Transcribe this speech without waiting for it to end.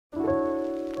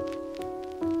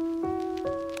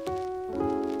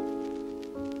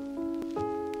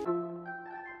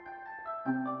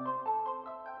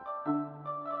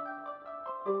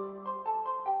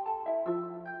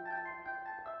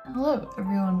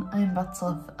everyone, I'm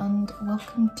Vatslov and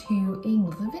welcome to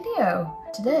another video.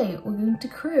 Today we're going to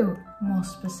Crewe, more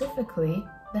specifically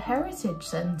the Heritage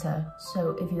Centre.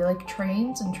 So if you like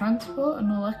trains and transport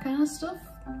and all that kind of stuff,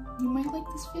 you might like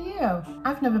this video.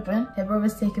 I've never been. My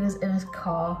brother's taken us in his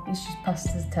car. He's just passed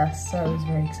his test, so I was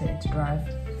very excited to drive.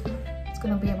 It's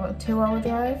going to be about a 2-hour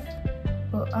drive,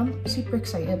 but I'm super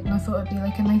excited and I thought it'd be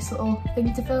like a nice little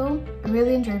thing to film. I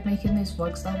really enjoyed making these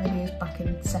vlog style videos back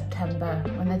in September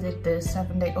when I did the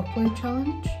 7-day upload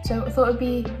challenge. So I thought it'd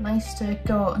be nice to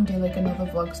go out and do like another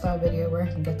vlog style video where I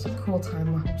can get some cool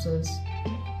time lapses,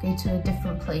 go to a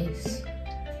different place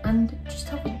and just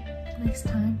have a nice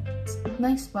time. It's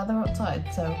nice weather outside,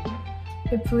 so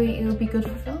hopefully it'll be good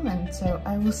for filming. So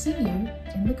I will see you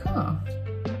in the car.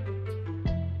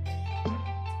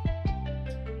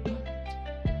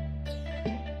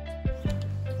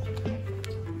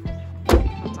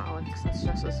 That's Alex, that's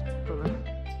Jess's brother.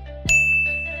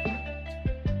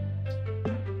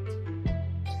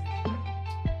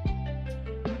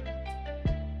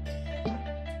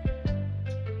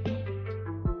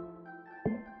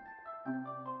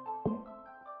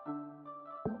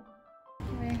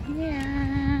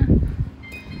 Yeah,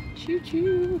 choo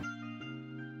choo.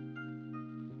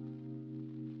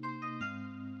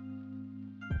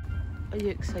 Are you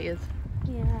excited?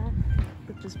 Yeah.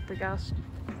 With this big ass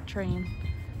train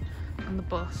and the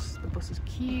bus. The bus is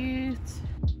cute.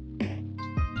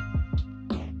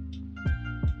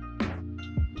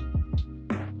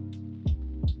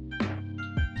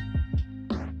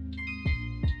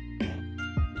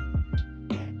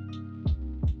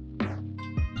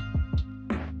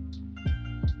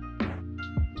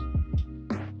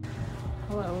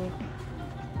 Hello.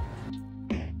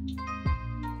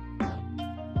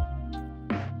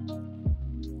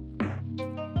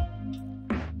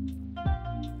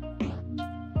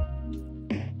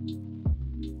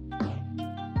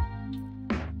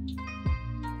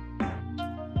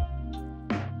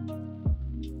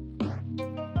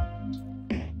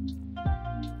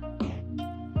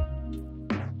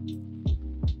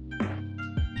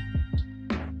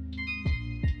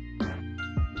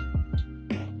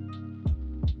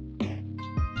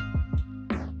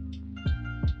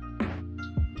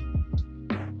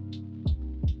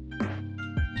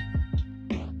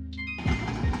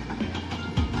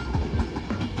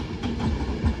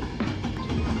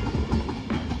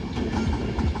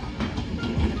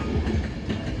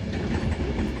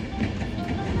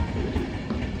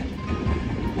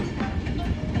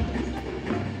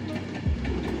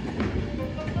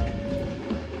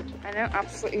 I know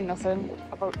absolutely nothing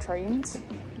about trains,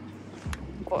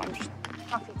 but I'm just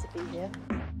happy to be here.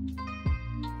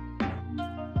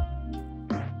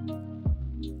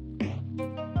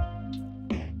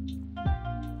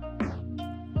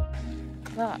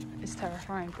 That is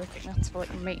terrifying, but I think that's for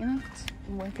like maintenance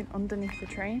and working underneath the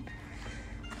train.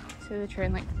 So the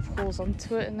train like pulls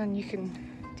onto it and then you can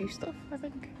do stuff, I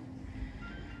think.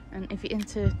 And if you're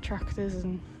into tractors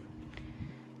and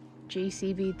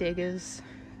JCB diggers,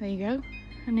 there you go.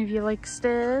 And if you like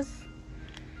stairs,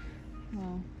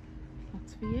 well,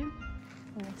 that's for you.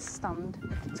 I'm gonna stand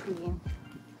between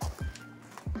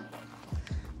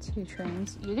two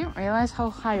trains. You don't realise how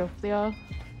high up they are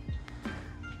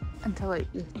until like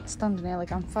you're standing there.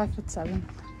 Like I'm 5'7".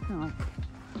 I'm like,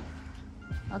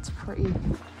 that's pretty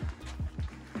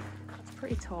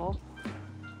tall.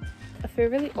 I feel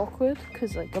really awkward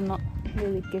because like I'm not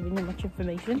really giving you much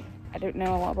information. I don't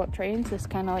know a lot about trains. It's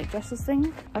kind of like Jess's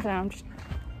thing. I don't know, I'm just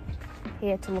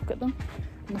here to look at them.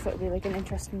 And I thought it'd be like an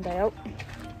interesting day out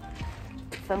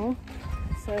to film.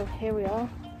 So here we are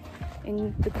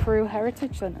in the Crewe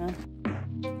Heritage Centre.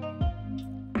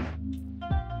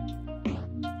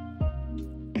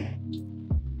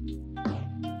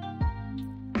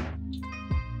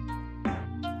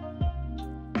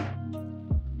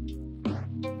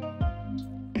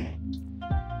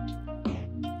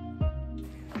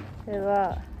 So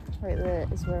that right there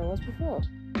is where I was before.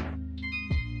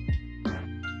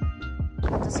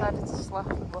 I decided to slap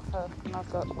the buffer and I've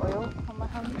got oil on my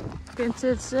hand. Going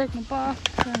to the signal box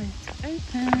and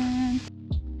it's open.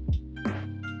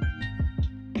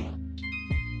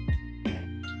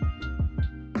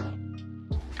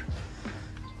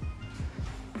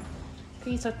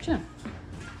 Can you touch him?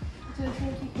 I don't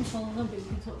think you can follow them, but you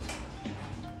can touch.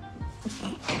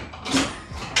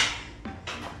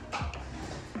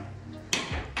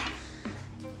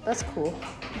 That's cool.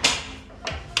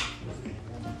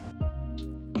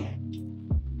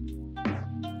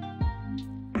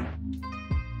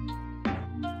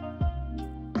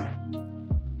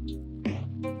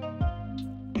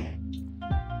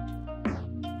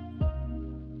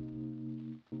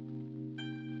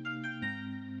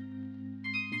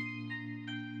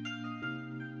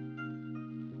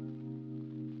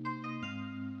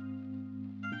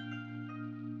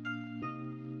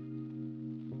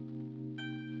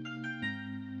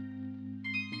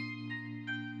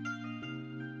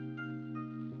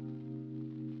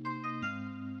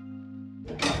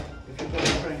 if you've got a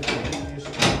train coming, you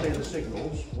clear the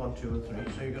signals, 1, 2 and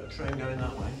 3, so you've got a train going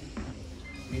that way.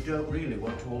 You don't really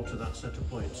want to alter that set of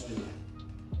points, do you?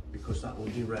 Because that will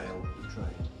derail the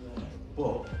train.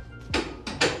 But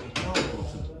you can't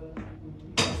alter them.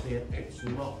 It's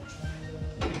locked.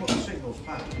 You put the signals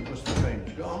back because the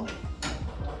train's gone.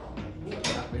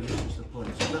 That releases the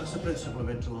points. And that's the principle of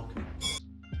interlocking.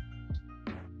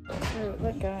 So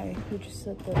that guy who just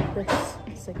said that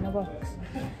this signal box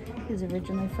is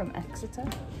originally from Exeter,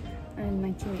 and in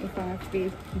 1985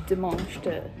 they demolished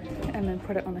it and then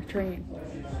put it on a train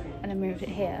and then moved it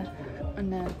here,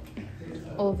 and then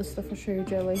all the stuff I showed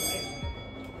you, like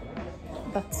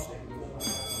that's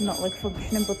not like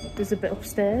functioning, but there's a bit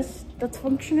upstairs that's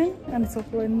functioning and it's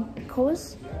all in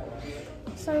colours.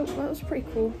 So that was pretty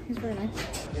cool. He's very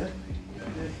nice. Yeah.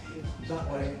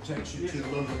 That way it takes you to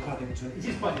London, Paddington,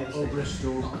 or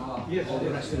Bristol, or the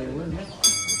rest of England.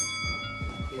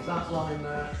 Yeah. That line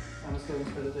there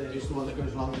is the one that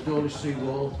goes along the Dawlish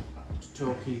seawall to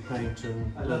Torquay,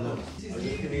 Paynton, Leather. And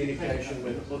the communication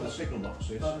with other signal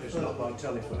boxes is not by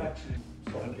telephone,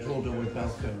 and it's all done with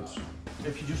bell codes.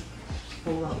 If you just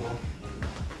pull that one,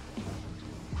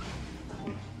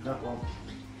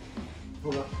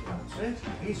 pull that, that's it,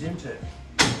 he's into it.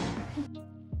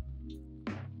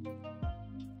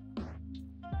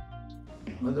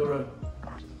 And there are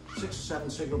 6 or 7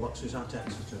 signal boxes at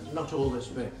Exeter, not all this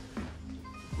big.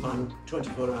 Mine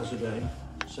 24 hours a day,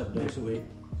 7 days a week.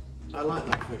 I like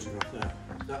that photograph there.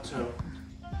 That's how,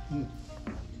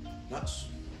 that's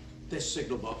this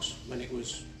signal box when it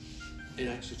was in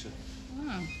Exeter.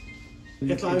 Wow.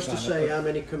 If I was to say how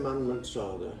many commandments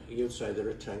are there, you'd say there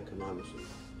are 10 commandments.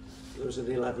 There was an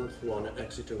 11th one at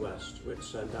Exeter West, which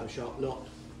said, "Thou shalt not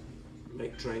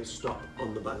make trains stop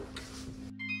on the bank."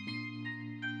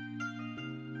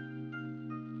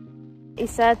 He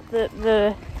said that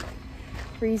the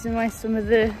reason why some of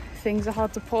the things are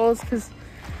hard to pull is because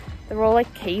they're all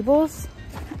like cables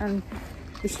and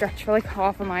they stretch for like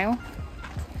half a mile.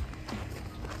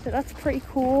 So that's pretty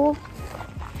cool.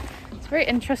 It's very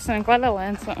interesting. I'm glad I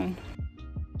learned something.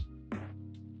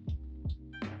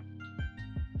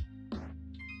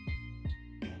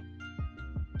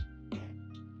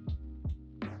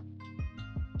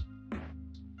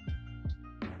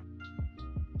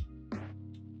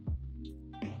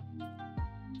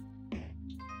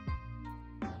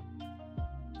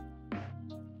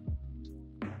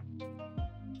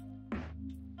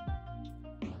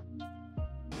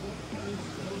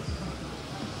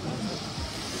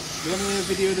 Do you want a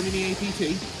video of the mini APT?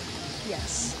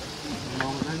 Yes. A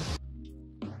moment then.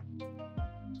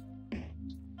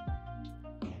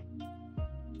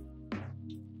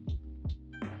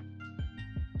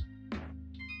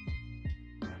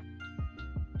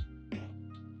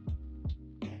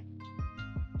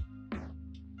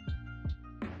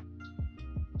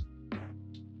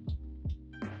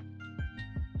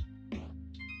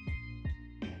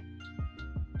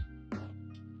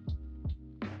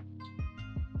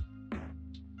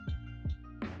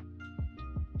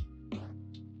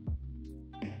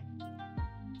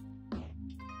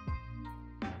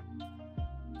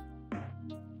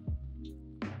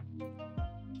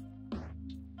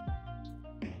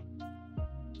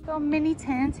 Got a mini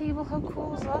turntable, how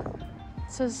cool is that?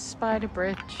 It says Spider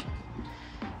Bridge,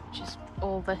 which is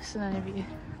all this, and then if you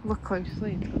look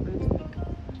closely, it's got loads of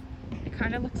it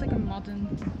kind of looks like a modern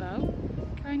bow,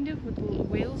 kind of, with the little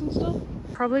wheels and stuff.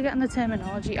 Probably getting the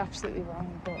terminology absolutely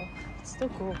wrong, but it's still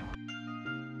cool.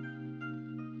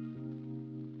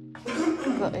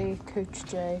 Got a Coach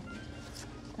J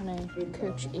and a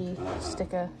Coach E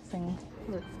sticker thing.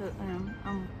 Look, so,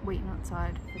 I'm waiting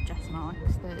outside for Jess and Alex.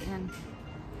 They're in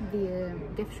the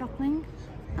gift shop thing,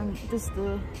 and there's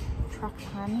the track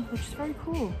behind me, which is very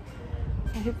cool.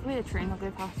 So hopefully the train will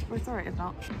go past, but it's alright if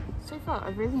not. So far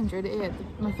I've really enjoyed it here.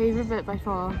 My favourite bit by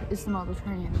far is the model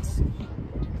trains.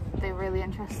 They're really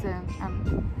interesting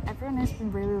and everyone has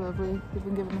been really lovely. They've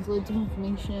been giving us loads of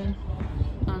information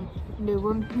and no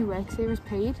one who works here is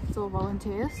paid, it's all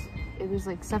volunteers. It was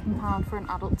like £7 for an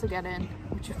adult to get in,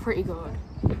 which is pretty good.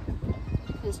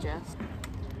 Here's Jess.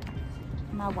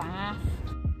 My wife.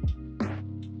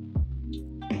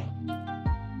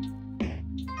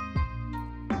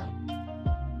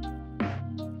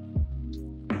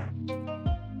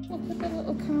 Look at the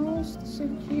little cows, they're so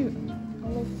cute. I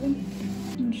love them.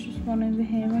 And there's just one over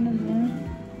here, one in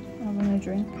there. Having a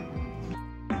drink.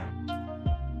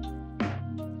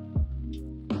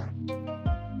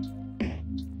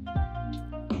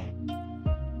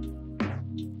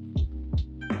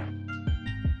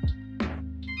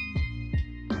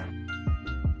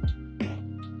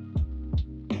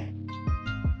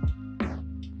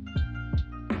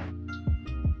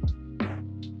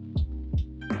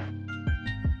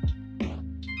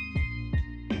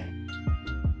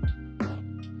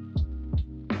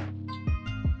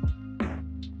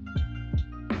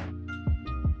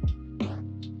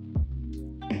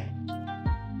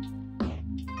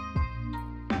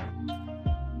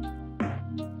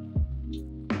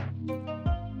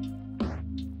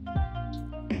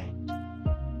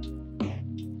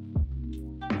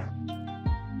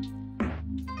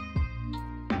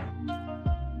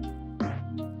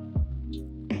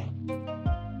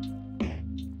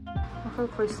 how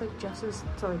close like Jess is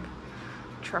to like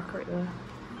truck right there.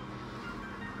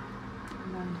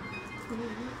 And then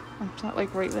I'm sat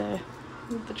like right there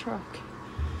with the truck.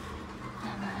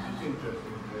 And then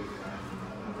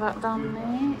that down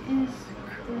there is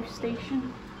Crewe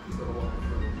Station.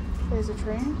 There's a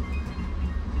train.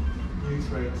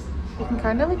 You can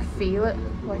kind of like feel it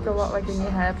like a lot like in your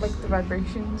head, like the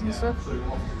vibrations and stuff,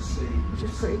 which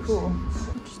is pretty cool.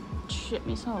 I just shit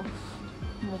myself.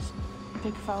 And this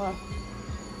big fella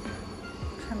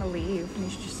trying to leave and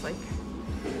he's just like,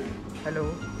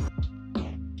 hello.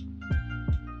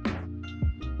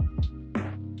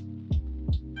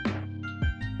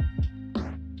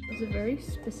 There's a very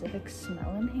specific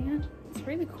smell in here. It's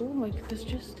really cool, like there's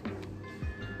just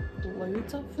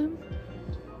loads of them.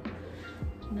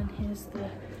 And then here's the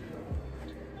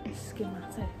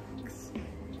schematics.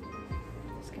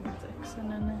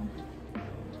 And then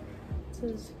it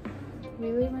says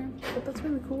relay route, but that's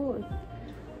really cool. Like,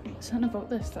 there's something about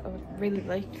this that I would really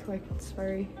like it's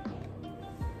very,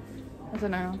 I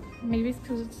don't know, maybe it's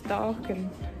because it's dark and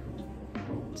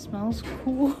it smells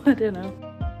cool, I don't know.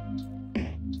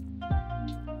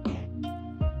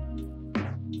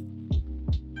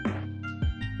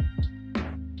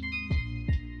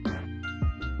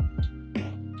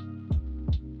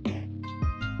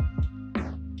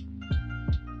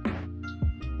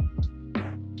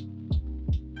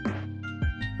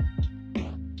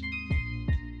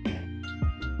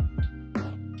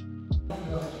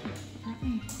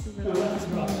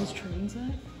 Trains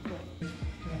there.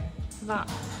 That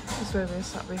is where we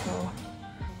sat before.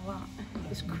 That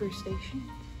is Crewe Station.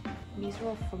 These are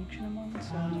all functioning ones,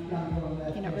 so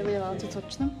you're not really allowed to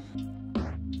touch them.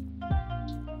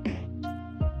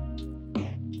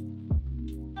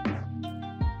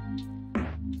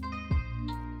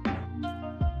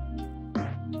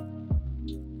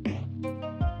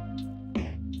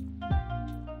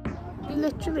 We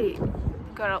literally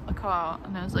got out the car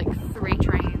and there was like 3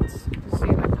 trains as we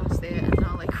went past there, and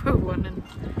now like we're running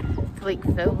to like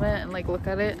film it and like look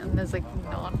at it, and there's like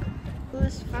none. Look at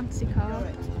this fancy car.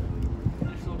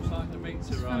 This looks like the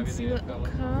meat's arriving Fancy here, little fella.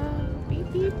 car.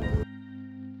 Beep beep.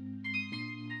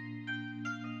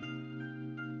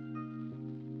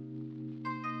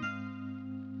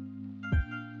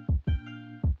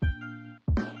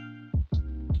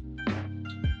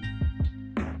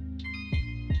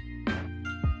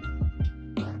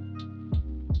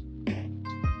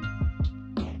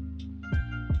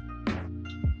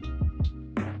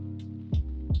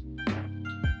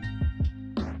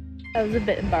 It was a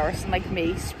bit embarrassing, like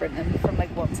me sprinting from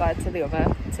like one side to the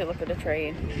other to look at a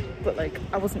train, but like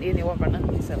I wasn't the only one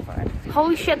running, so fine.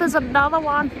 Holy shit, there's another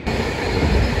one!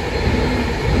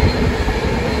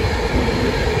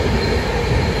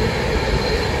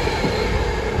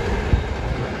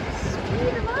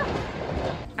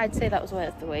 I'd say that was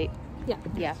worth the wait.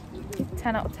 Yeah.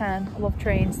 10 out of 10. I love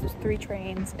trains. There's 3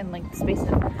 trains in like the space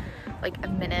of like a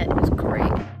minute. It was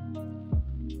great.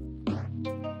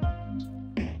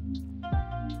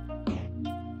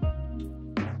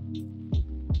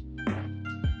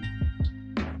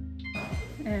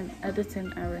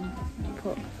 Editing Aaron and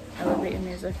put elevator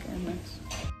music in this.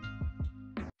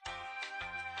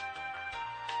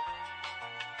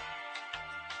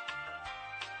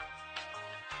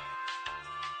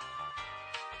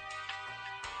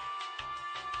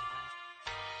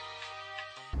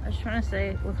 I was trying to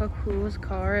say, look how cool this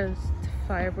car is to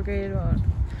fire brigade on.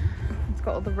 It's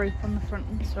got all the rope on the front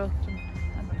and stuff, and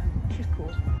I don't know, it's just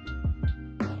cool.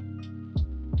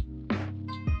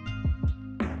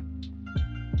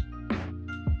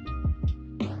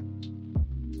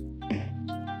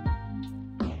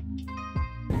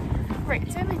 Right,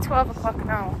 it's only 12 o'clock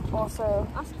now, also.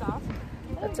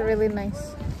 That's a really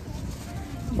nice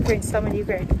green stomach you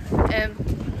grade.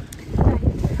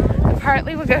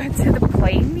 Apparently we're going to the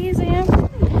Plane Museum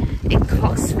in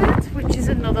Cosford, which is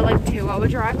another like 2-hour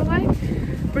drive away.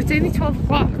 But it's only 12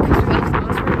 o'clock because we left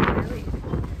ours really early.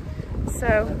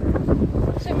 So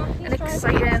an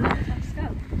exciting,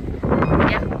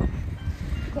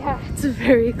 yeah, it's a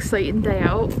very exciting day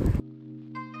out.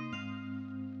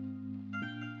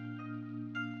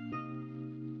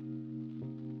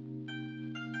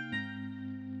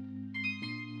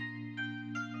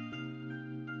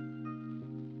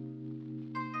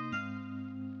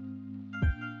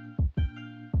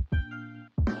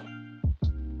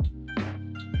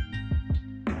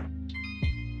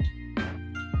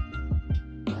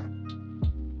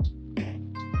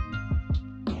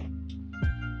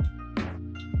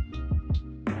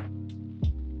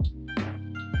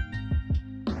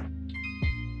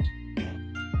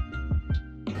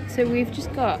 So we've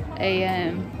just got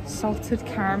a salted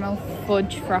caramel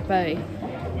fudge frappe,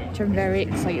 which I'm very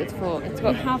excited for. It's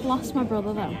got. I have lost my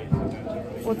brother though.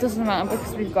 Well, it doesn't matter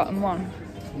because we've gotten one.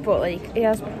 But like, it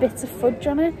has bits of fudge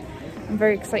on it. I'm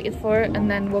very excited for it, and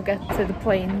then we'll get to the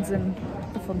planes and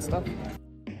the fun stuff.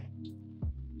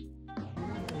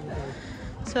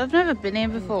 So I've never been here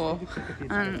before,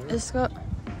 and it's got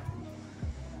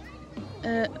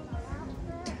a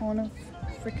ton of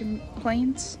freaking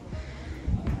planes.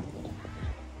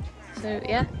 So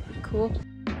yeah, cool.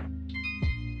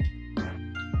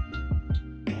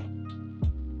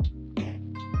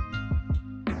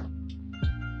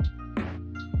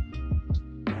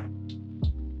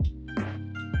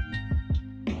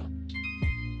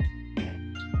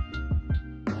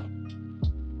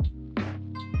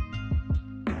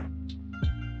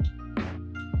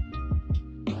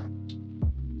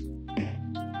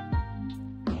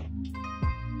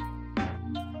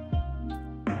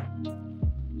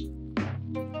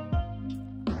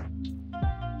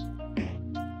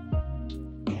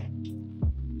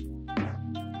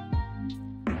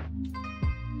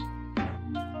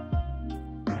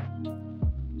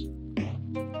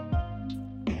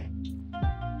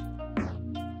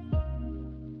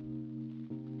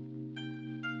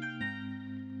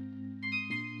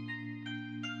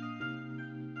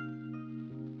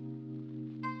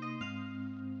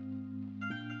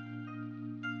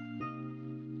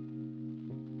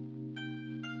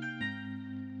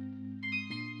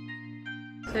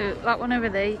 So that one over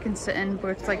there you can sit in, but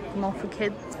it's like more for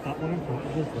kids. That one in front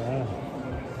of us there,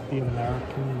 the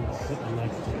Americans that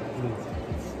elected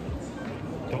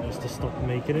got us to stop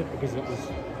making it because it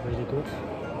was really good.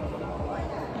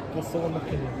 What's the one that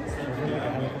can travel like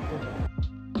a helicopter?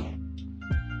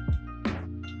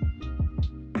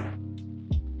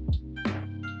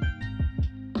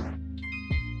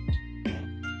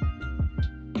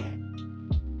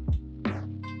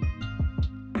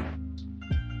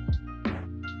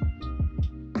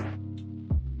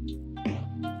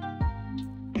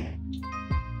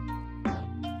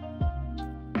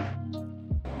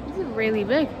 Really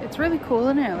big. It's really cool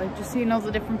in here, like just seeing all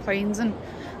the different planes, and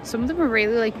some of them are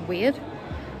really like weird.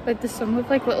 Like there's some with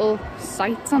like little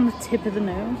sights on the tip of the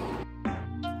nose.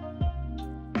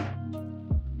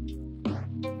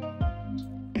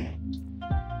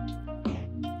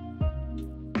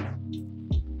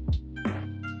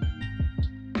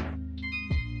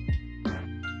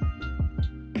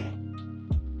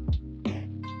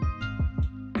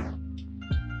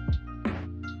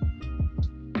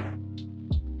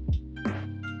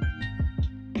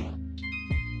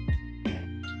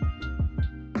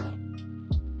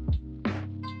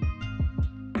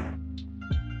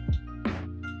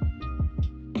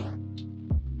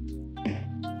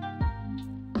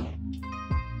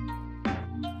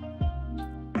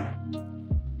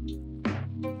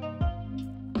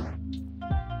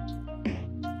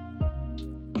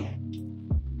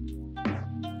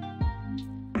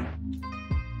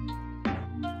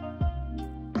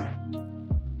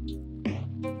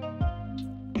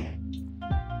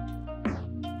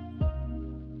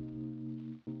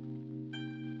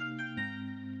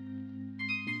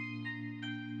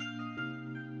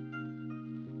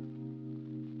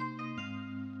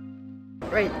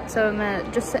 Right, so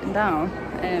I'm just sitting down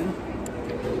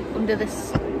under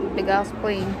this big ass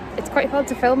plane. It's quite hard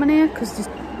to film in here because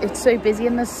it's so busy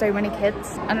and there's so many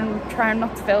kids, and I'm trying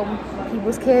not to film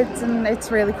people's kids, and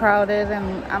it's really crowded,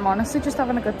 and I'm honestly just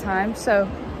having a good time, so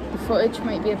the footage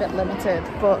might be a bit limited,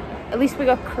 but at least we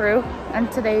got Crewe, and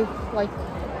today, like,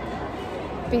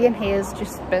 being here has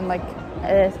just been like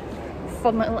a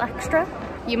fun little extra.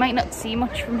 You might not see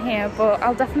much from here, but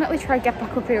I'll definitely try to get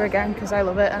back up here again because I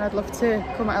love it, and I'd love to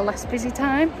come at a less busy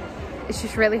time. It's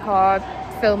just really hard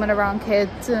filming around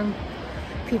kids and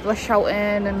people are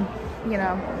shouting and, you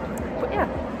know, but yeah,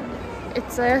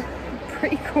 it's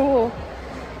pretty cool.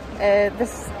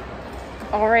 This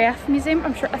RAF Museum,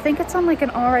 I think it's on like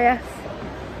an RAF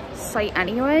site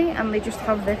anyway, and they just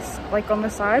have this like on the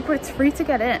side, but it's free to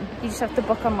get in. You just have to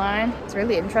book online. It's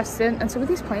really interesting, and some of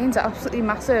these planes are absolutely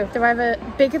massive. They're either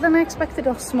bigger than I expected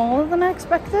or smaller than I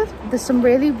expected. There's some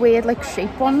really weird like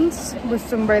shape ones with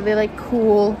some really like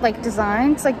cool like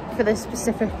designs like for the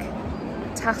specific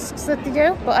tasks that they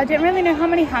do, but I didn't really know how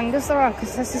many hangars there are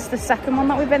because this is the second one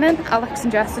that we've been in. Alex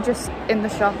and Jess are just in the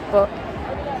shop, but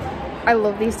I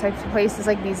love these types of places.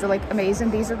 Like, these are like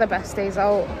amazing. These are the best days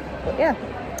out. But yeah,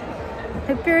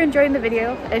 hope you're enjoying the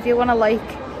video. If you want to like,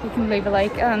 you can leave a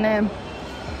like, and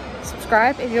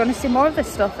subscribe if you want to see more of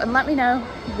this stuff, and let me know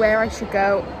where I should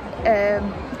go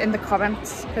in the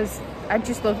comments, because I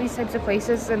just love these types of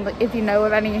places, and if you know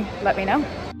of any, let me know.